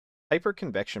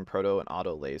Hyperconvection proto and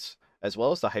auto lathes, as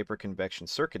well as the hyperconvection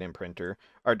circuit imprinter,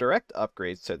 are direct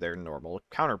upgrades to their normal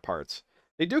counterparts.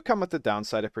 They do come with the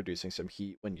downside of producing some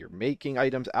heat when you're making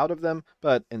items out of them,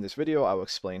 but in this video I will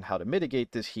explain how to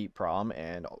mitigate this heat problem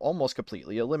and almost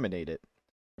completely eliminate it.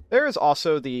 There is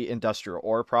also the industrial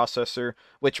ore processor,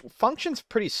 which functions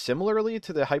pretty similarly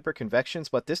to the hyperconvections,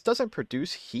 but this doesn't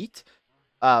produce heat,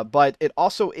 but it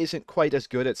also isn't quite as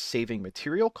good at saving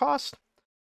material cost.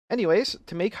 Anyways,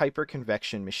 to make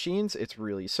hyperconvection machines, it's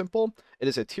really simple. It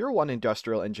is a tier 1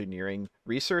 industrial engineering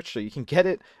research, so you can get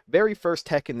it very first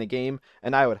tech in the game,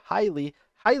 and I would highly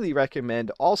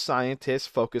recommend all scientists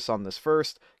focus on this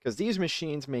first, because these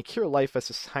machines make your life as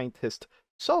a scientist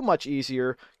so much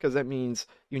easier, because that means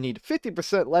you need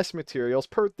 50% less materials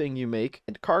per thing you make,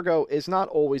 and cargo is not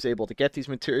always able to get these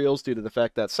materials due to the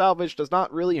fact that salvage does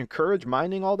not really encourage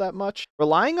mining all that much.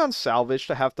 Relying on salvage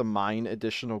to have to mine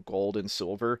additional gold and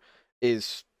silver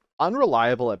is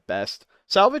unreliable at best.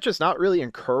 Salvage is not really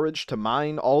encouraged to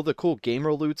mine all the cool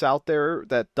gamer loots out there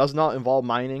that does not involve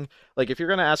mining. Like, if you're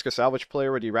going to ask a salvage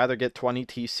player, would you rather get 20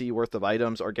 TC worth of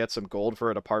items or get some gold for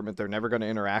a department they're never going to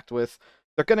interact with?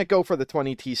 They're going to go for the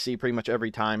 20 TC pretty much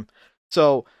every time.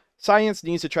 So science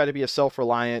needs to try to be as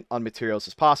self-reliant on materials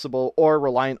as possible, or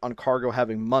reliant on cargo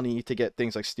having money to get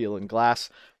things like steel and glass,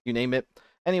 you name it.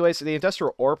 Anyways, the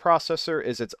industrial ore processor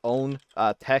is its own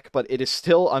tech, but it is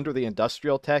still under the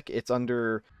industrial tech. It's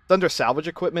under salvage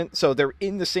equipment, so they're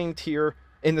in the same tier,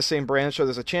 in the same branch, so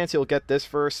there's a chance you'll get this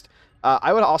first.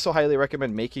 I would also highly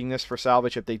recommend making this for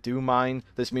salvage if they do mine.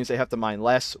 This means they have to mine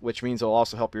less, which means it'll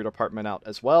also help your department out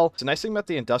as well. So the nice thing about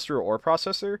the industrial ore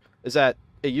processor is that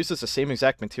it uses the same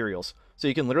exact materials. So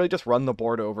you can literally just run the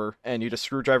board over, and you just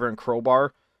screwdriver and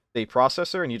crowbar the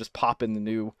processor, and you just pop in the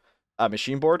new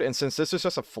machine board. And since this is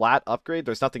just a flat upgrade,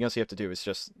 there's nothing else you have to do. It's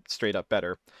just straight up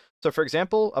better. So for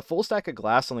example, a full stack of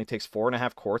glass only takes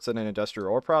 4.5 quartz in an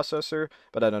industrial ore processor,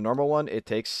 but at a normal one, it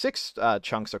takes 6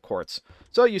 chunks of quartz.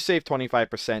 So you save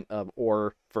 25% of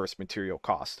ore versus material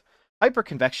cost.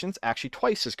 Hyperconvection's actually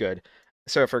twice as good.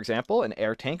 So for example, an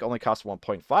air tank only costs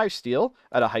 1.5 steel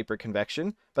at a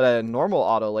hyperconvection, but at a normal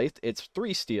auto lathe, it's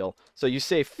 3 steel. So you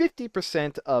save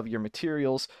 50% of your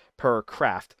materials per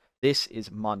craft. This is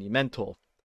monumental.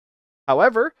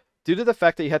 However, due to the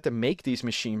fact that you had to make these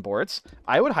machine boards,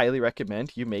 I would highly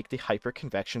recommend you make the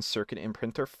hyperconvection circuit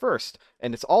imprinter first.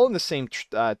 And it's all in the same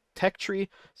tech tree,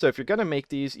 so if you're going to make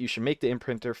these, you should make the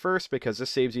imprinter first because this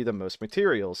saves you the most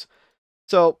materials.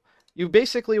 So you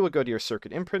basically will go to your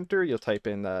circuit imprinter, you'll type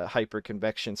in the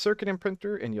hyperconvection circuit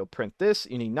imprinter, and you'll print this.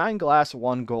 You need 9 glass,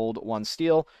 1 gold, 1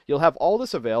 steel. You'll have all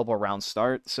this available around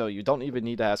start, so you don't even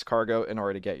need to ask cargo in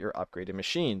order to get your upgraded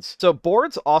machines. So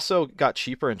boards also got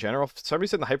cheaper in general. For some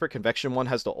reason, the hyperconvection one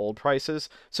has the old prices,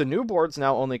 so new boards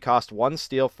now only cost 1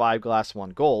 steel, 5 glass, 1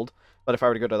 gold. But if I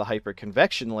were to go to the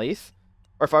hyperconvection lathe,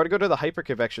 or if I were to go to the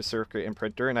hyperconvection circuit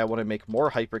imprinter and I want to make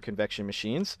more hyperconvection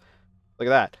machines, look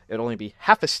at that. It'd only be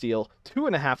half a steel,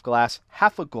 2.5 glass,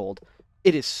 half a gold.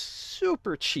 It is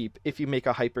super cheap if you make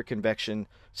a hyperconvection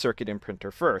circuit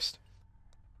imprinter first.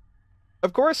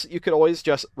 Of course, you could always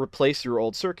just replace your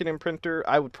old circuit imprinter.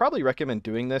 I would probably recommend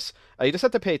doing this. You just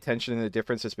have to pay attention to the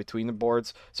differences between the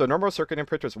boards. So normal circuit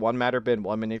imprinter is 1 matter bin,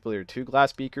 1 manipulator, 2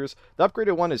 glass beakers. The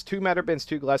upgraded one is 2 matter bins,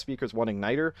 2 glass beakers, 1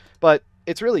 igniter. But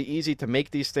it's really easy to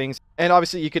make these things. And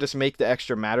obviously you could just make the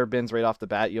extra matter bins right off the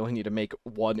bat. You only need to make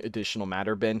 1 additional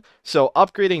matter bin. So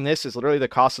upgrading this is literally the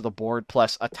cost of the board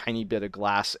plus a tiny bit of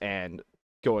glass and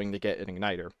going to get an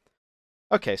igniter.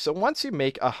 Okay, so once you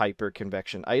make a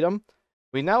hyperconvection item,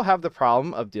 we now have the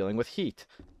problem of dealing with heat.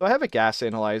 So I have a gas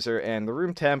analyzer, and the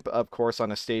room temp, of course, on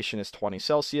a station is 20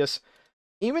 Celsius.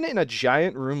 Even in a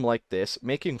giant room like this,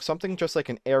 making something just like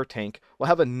an air tank will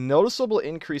have a noticeable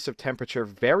increase of temperature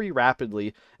very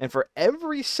rapidly, and for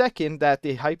every second that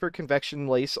the hyperconvection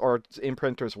lathe or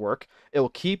imprinters work, it will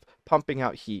keep pumping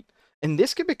out heat. And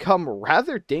this can become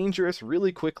rather dangerous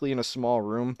really quickly in a small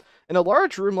room. In a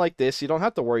large room like this, you don't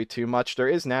have to worry too much. There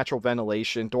is natural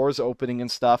ventilation, doors opening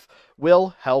and stuff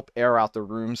will help air out the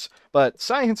rooms. But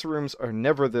science rooms are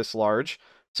never this large.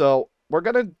 So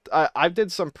I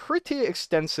did some pretty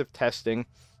extensive testing,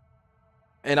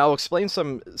 and I'll explain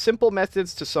some simple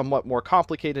methods to somewhat more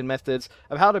complicated methods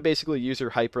of how to basically use your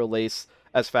hyper lathe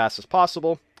as fast as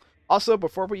possible. Also,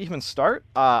 before we even start,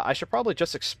 I should probably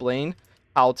just explain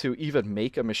how to even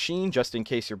make a machine, just in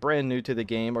case you're brand new to the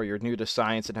game or you're new to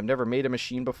science and have never made a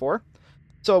machine before.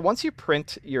 So once you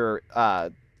print your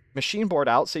machine board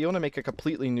out, say you want to make a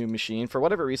completely new machine, for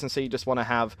whatever reason, say you just want to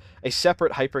have a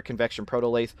separate hyperconvection proto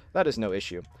lathe, that is no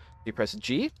issue. You press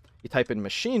G, you type in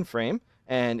machine frame,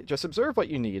 and just observe what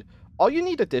you need. All you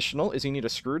need additional is you need a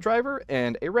screwdriver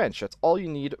and a wrench. That's all you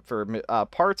need for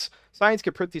parts. Science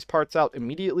can print these parts out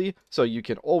immediately, so you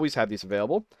can always have these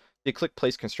available. You click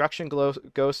Place Construction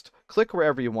Ghost, click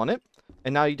wherever you want it,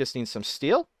 and now you just need some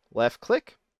steel. Left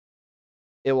click.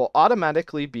 It will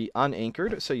automatically be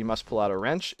unanchored, so you must pull out a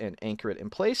wrench and anchor it in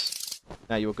place.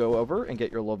 Now you will go over and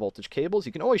get your low voltage cables.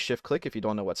 You can always shift click if you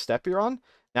don't know what step you're on.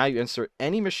 Now you insert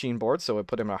any machine board, so we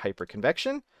put in our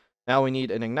hyperconvection. Now we need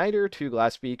an igniter, 2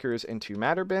 glass beakers, and 2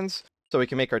 matter bins. So we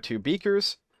can make our 2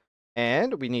 beakers,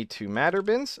 and we need 2 matter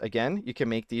bins. Again, you can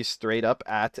make these straight up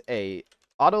at a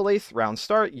auto lathe round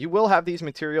start. You will have these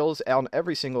materials on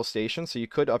every single station, so you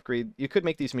could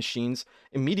make these machines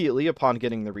immediately upon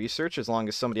getting the research, as long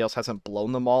as somebody else hasn't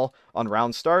blown them all on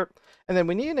round start. And then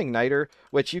we need an igniter,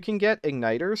 which you can get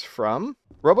igniters from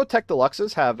Robotech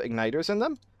Deluxes have igniters in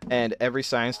them, and every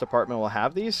science department will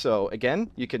have these. So again,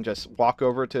 you can just walk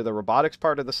over to the robotics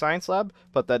part of the science lab,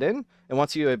 put that in, and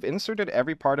once you have inserted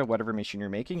every part of whatever machine you're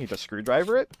making, you just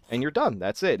screwdriver it, and you're done.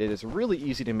 That's it. It is really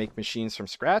easy to make machines from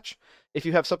scratch. If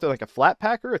you have something like a flat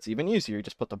packer, it's even easier. You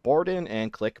just put the board in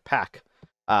and click pack.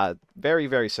 Very,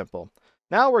 very simple.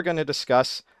 Now we're going to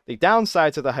discuss the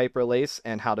downsides of the hyperlathes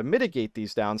and how to mitigate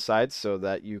these downsides so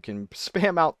that you can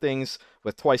spam out things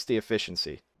with twice the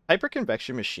efficiency.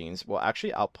 Hyperconvection machines will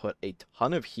actually output a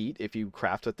ton of heat if you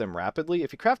craft with them rapidly.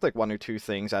 If you craft like 1 or 2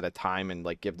 things at a time and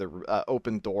like give the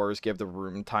open doors, give the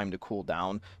room time to cool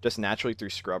down just naturally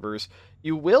through scrubbers,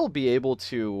 you will be able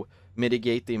to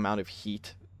mitigate the amount of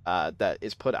heat that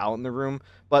is put out in the room.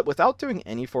 But without doing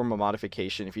any form of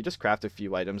modification, if you just craft a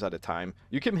few items at a time,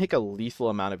 you can make a lethal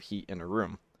amount of heat in a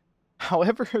room.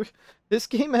 However, this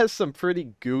game has some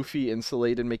pretty goofy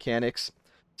insulated mechanics.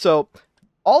 So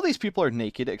all these people are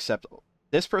naked except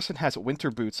this person has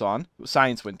winter boots on,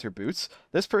 science winter boots.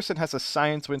 This person has a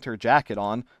science winter jacket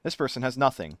on. This person has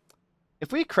nothing.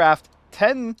 If we craft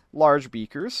 10 large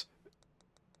beakers,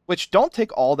 which don't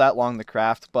take all that long to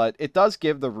craft, but it does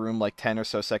give the room like 10 or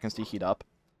so seconds to heat up,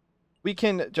 we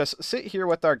can just sit here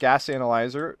with our gas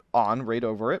analyzer on right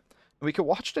over it. We can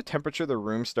watch the temperature of the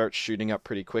room start shooting up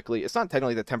pretty quickly. It's not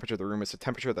technically the temperature of the room, it's the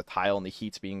temperature of the tile, and the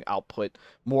heat's being output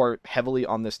more heavily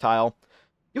on this tile.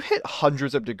 You hit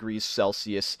hundreds of degrees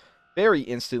Celsius very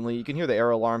instantly. You can hear the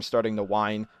air alarm starting to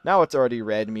whine. Now it's already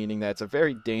red, meaning that it's a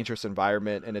very dangerous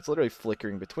environment, and it's literally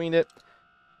flickering between it.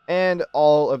 And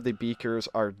all of the beakers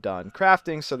are done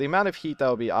crafting, so the amount of heat that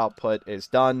will be output is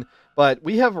done. But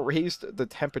we have raised the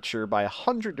temperature by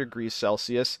 100 degrees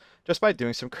Celsius just by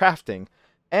doing some crafting.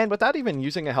 And without even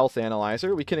using a health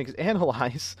analyzer, we can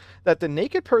analyze that the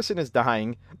naked person is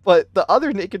dying, but the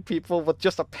other naked people with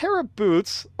just a pair of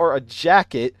boots or a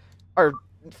jacket are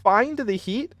fine to the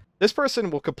heat. This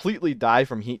person will completely die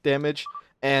from heat damage,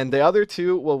 and the other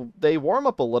two, they warm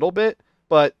up a little bit,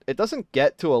 but it doesn't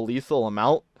get to a lethal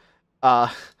amount.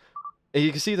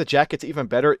 You can see the jacket's even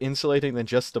better insulating than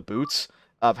just the boots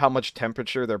of how much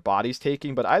temperature their body's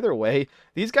taking, but either way,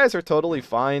 these guys are totally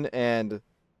fine, and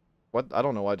what? I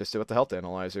don't know what I just did with the health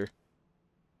analyzer.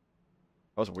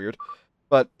 That was weird.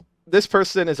 But this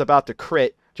person is about to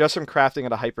crit just from crafting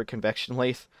at a hyperconvection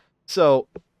lathe. So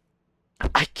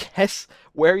I guess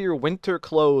wear your winter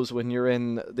clothes when you're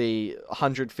in the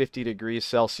 150 degrees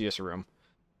Celsius room.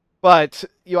 But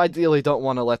you ideally don't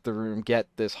want to let the room get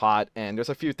this hot, and there's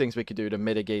a few things we could do to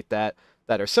mitigate that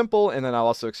are simple, and then I'll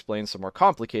also explain some more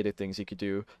complicated things you could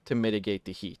do to mitigate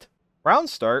the heat. Round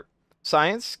start.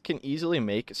 Science can easily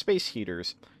make space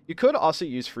heaters. You could also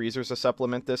use freezers to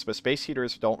supplement this, but space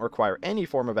heaters don't require any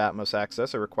form of Atmos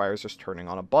access. It requires just turning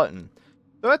on a button.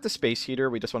 So at the space heater,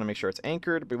 we just want to make sure it's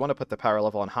anchored. We want to put the power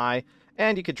level on high,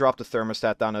 and you could drop the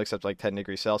thermostat down to except like 10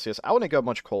 degrees Celsius. I wouldn't go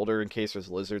much colder in case there's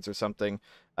lizards or something.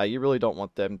 You really don't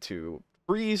want them to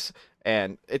freeze,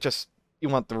 and you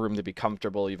want the room to be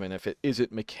comfortable, even if it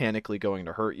isn't mechanically going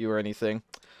to hurt you or anything.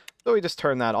 So we just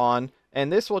turn that on,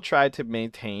 and this will try to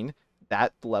maintain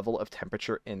that level of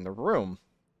temperature in the room.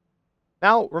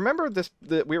 Now, remember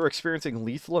that we were experiencing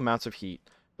lethal amounts of heat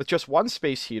with just one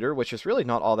space heater, which is really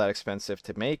not all that expensive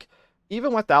to make.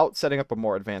 Even without setting up a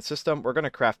more advanced system, we're going to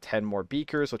craft 10 more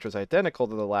beakers, which was identical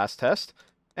to the last test,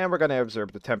 and we're going to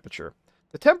observe the temperature.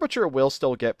 The temperature will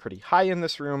still get pretty high in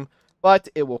this room, but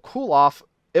it will cool off.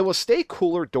 It will stay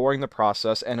cooler during the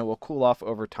process, and it will cool off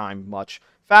over time much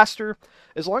faster.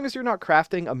 As long as you're not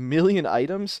crafting a million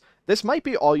items, this might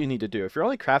be all you need to do. If you're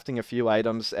only crafting a few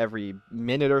items every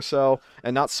minute or so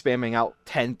and not spamming out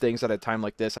 10 things at a time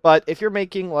like this. But if you're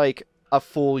making like a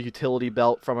full utility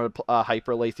belt from a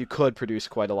hyper lathe, you could produce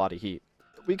quite a lot of heat.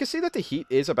 We can see that the heat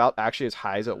is about actually as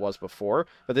high as it was before,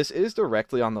 but this is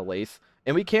directly on the lathe,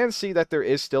 and we can see that there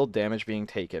is still damage being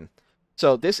taken.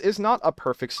 So this is not a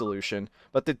perfect solution,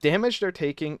 but the damage they're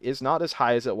taking is not as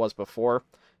high as it was before,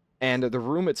 and the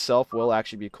room itself will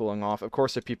actually be cooling off. Of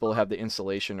course, if people have the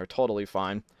insulation, are totally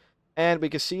fine. And we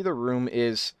can see the room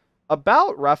is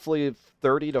about roughly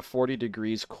 30 to 40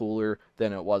 degrees cooler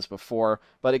than it was before.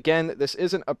 But again, this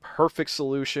isn't a perfect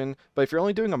solution, but if you're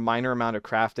only doing a minor amount of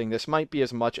crafting, this might be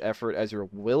as much effort as you're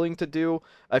willing to do.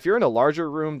 If you're in a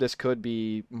larger room, this could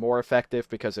be more effective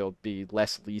because it'll be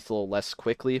less lethal, less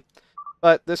quickly.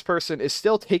 But this person is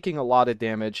still taking a lot of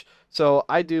damage, so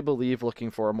I do believe looking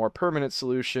for a more permanent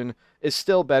solution is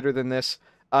still better than this.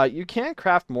 You can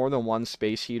craft more than one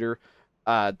space heater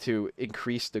to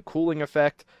increase the cooling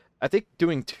effect. I think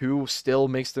doing 2 still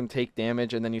makes them take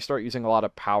damage, and then you start using a lot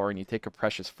of power and you take a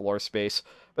precious floor space.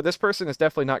 But this person is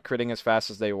definitely not critting as fast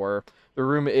as they were. The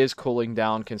room is cooling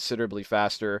down considerably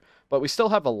faster, but we still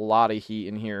have a lot of heat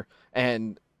in here,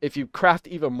 and if you craft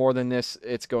even more than this,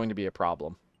 it's going to be a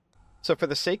problem. So for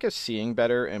the sake of seeing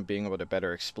better and being able to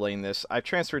better explain this, I've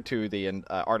transferred to the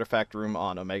artifact room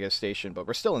on Omega Station, but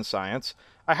we're still in science.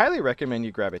 I highly recommend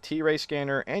you grab a T-ray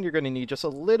scanner, and you're going to need just a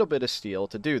little bit of steel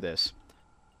to do this.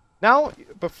 Now,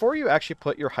 before you actually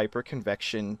put your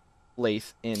hyperconvection lathe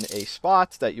in a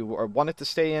spot that you want it to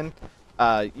stay in,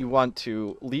 you want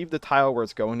to leave the tile where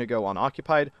it's going to go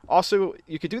unoccupied. Also,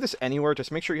 you could do this anywhere,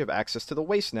 just make sure you have access to the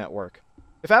waste network.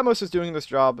 If Atmos is doing this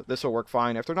job, this will work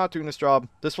fine. If they're not doing this job,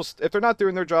 if they're not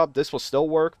doing their job, this will still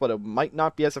work, but it might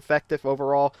not be as effective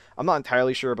overall. I'm not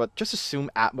entirely sure, but just assume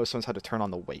Atmos knows how to turn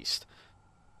on the waste.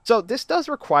 So this does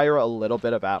require a little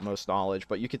bit of Atmos knowledge,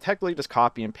 but you can technically just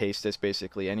copy and paste this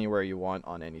basically anywhere you want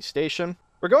on any station.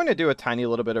 We're going to do a tiny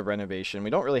little bit of renovation.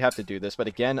 We don't really have to do this, but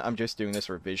again, I'm just doing this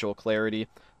for visual clarity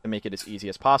to make it as easy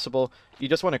as possible. You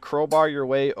just want to crowbar your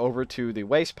way over to the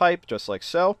waste pipe, just like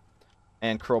so,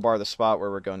 and crowbar the spot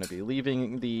where we're going to be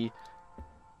leaving the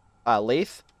lathe.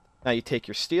 Now you take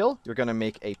your steel, you're going to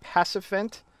make a passive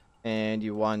vent, and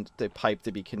you want the pipe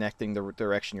to be connecting the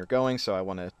direction you're going, so I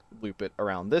want to loop it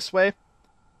around this way.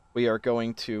 We are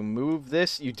going to move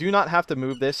this. You do not have to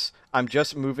move this. I'm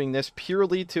just moving this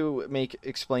purely to make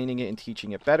explaining it and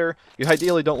teaching it better. You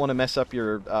ideally don't want to mess up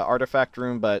your artifact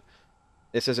room, but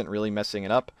this isn't really messing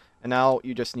it up. And now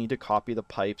you just need to copy the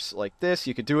pipes like this.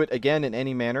 You could do it again in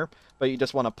any manner, but you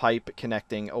just want a pipe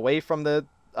connecting away from the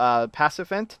passive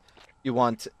vent. You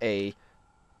want a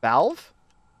valve,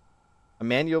 a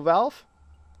manual valve.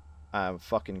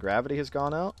 Fucking gravity has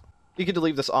gone out. You could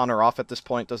leave this on or off at this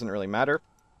point, doesn't really matter.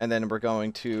 And then we're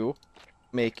going to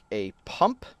make a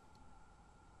pump.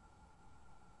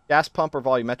 Gas pump or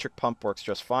volumetric pump works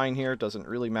just fine here, doesn't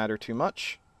really matter too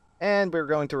much. And we're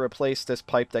going to replace this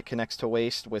pipe that connects to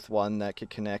waste with one that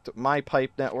could connect my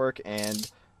pipe network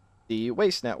and the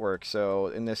waste network. So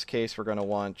in this case, we're going to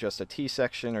want just a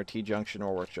T-section or T-junction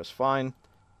will work just fine.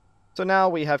 So now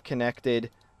we have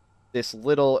connected this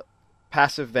little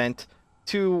passive vent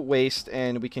to waste,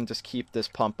 and we can just keep this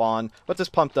pump on. What this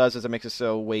pump does is it makes it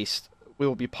so we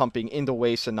will be pumping into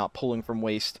waste and not pulling from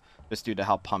waste, just due to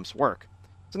how pumps work.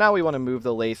 So now we want to move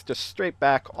the lathe just straight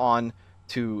back on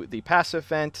to the passive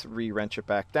vent, re-wrench it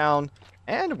back down,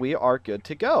 and we are good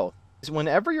to go.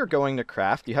 Whenever you're going to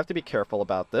craft, you have to be careful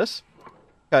about this,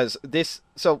 because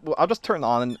so I'll just turn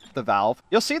on the valve.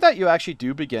 You'll see that you actually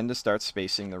do begin to start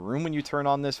spacing the room when you turn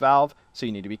on this valve, so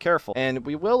you need to be careful. And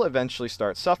we will eventually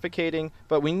start suffocating,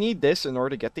 but we need this in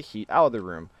order to get the heat out of the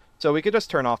room. So we could just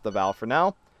turn off the valve for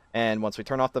now, and once we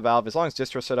turn off the valve, as long as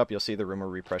distro set up, you'll see the room will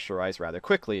repressurize rather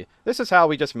quickly. This is how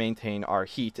we just maintain our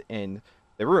heat in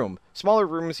the room. Smaller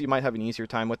rooms, you might have an easier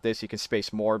time with this. You can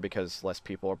space more because less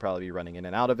people will probably be running in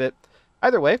and out of it.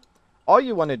 Either way, all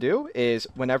you want to do is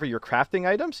whenever you're crafting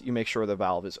items, you make sure the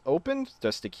valve is open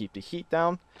just to keep the heat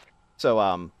down. So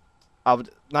I'm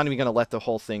not even going to let the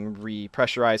whole thing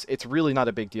repressurize. It's really not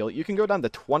a big deal. You can go down to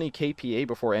 20 kPa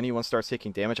before anyone starts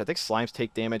taking damage. I think slimes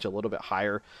take damage a little bit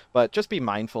higher, but just be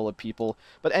mindful of people.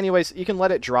 But anyways, you can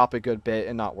let it drop a good bit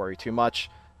and not worry too much,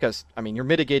 because, I mean, you're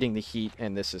mitigating the heat,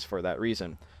 and this is for that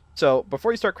reason. So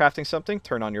before you start crafting something,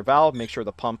 turn on your valve, make sure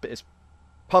the pump is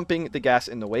pumping the gas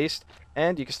in the waste,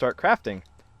 and you can start crafting.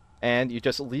 And you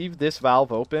just leave this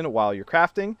valve open while you're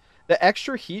crafting. The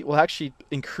extra heat will actually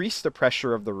increase the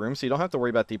pressure of the room, so you don't have to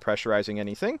worry about depressurizing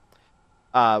anything.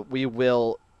 We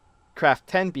will craft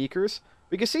 10 beakers.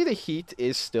 We can see the heat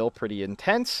is still pretty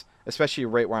intense, especially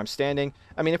right where I'm standing.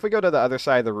 I mean, if we go to the other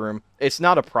side of the room, it's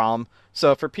not a problem.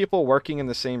 So for people working in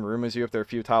the same room as you, if they're a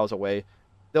few tiles away,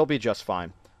 they'll be just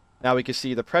fine. Now we can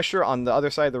see the pressure on the other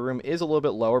side of the room is a little bit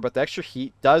lower, but the extra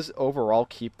heat does overall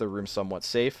keep the room somewhat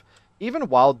safe. Even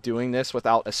while doing this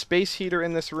without a space heater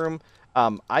in this room,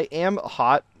 I am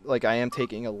hot like I am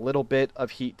taking a little bit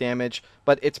of heat damage,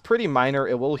 but it's pretty minor.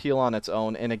 It will heal on its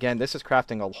own. And again, this is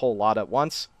crafting a whole lot at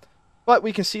once. But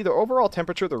we can see the overall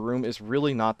temperature of the room is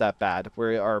really not that bad.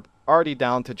 We are already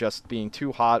down to just being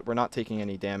too hot. We're not taking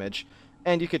any damage.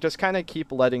 And you could just kind of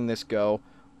keep letting this go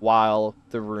while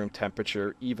the room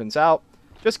temperature evens out.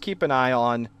 Just keep an eye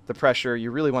on the pressure.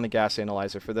 You really want a gas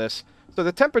analyzer for this. So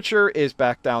the temperature is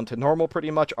back down to normal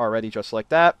pretty much already, just like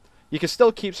that. You can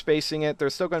still keep spacing it.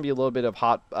 There's still going to be a little bit of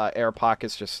hot air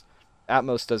pockets. Just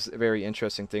Atmos does very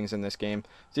interesting things in this game.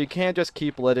 So you can't just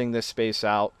keep letting this space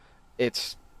out.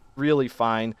 It's really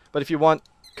fine. But if you want,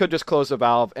 could just close the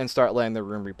valve and start letting the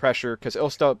room repressure, because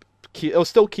it'll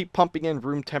still keep pumping in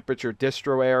room temperature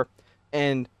distro air,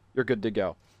 and you're good to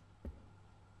go.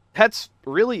 That's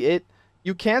really it.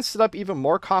 You can set up even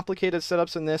more complicated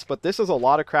setups than this, but this is a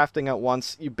lot of crafting at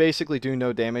once. You basically do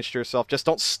no damage to yourself. Just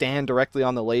don't stand directly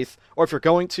on the lathe, or if you're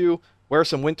going to, wear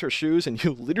some winter shoes and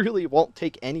you literally won't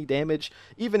take any damage.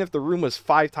 Even if the room was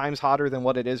 5 times hotter than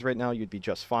what it is right now, you'd be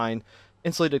just fine.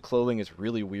 Insulated clothing is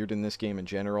really weird in this game in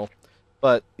general.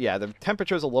 But yeah, the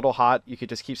temperature is a little hot. You could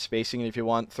just keep spacing it if you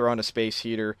want. Throw in a space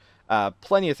heater.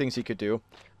 Plenty of things you could do.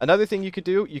 Another thing you could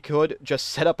do, you could just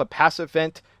set up a passive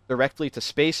vent directly to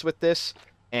space with this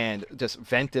and just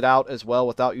vent it out as well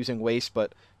without using waste.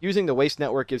 But using the waste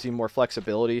network gives you more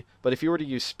flexibility. But if you were to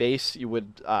use space, you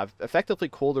would effectively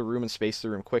cool the room and space the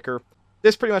room quicker.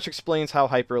 This pretty much explains how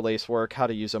hyperlace work, how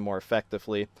to use them more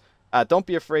effectively. Don't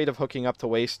be afraid of hooking up to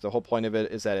waste. The whole point of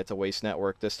it is that it's a waste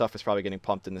network. This stuff is probably getting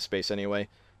pumped into space anyway.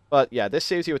 But yeah, this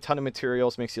saves you a ton of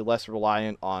materials, makes you less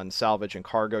reliant on salvage and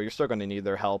cargo. You're still going to need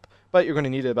their help, but you're going to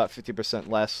need it about 50%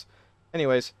 less.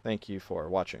 Anyways, thank you for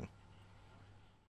watching.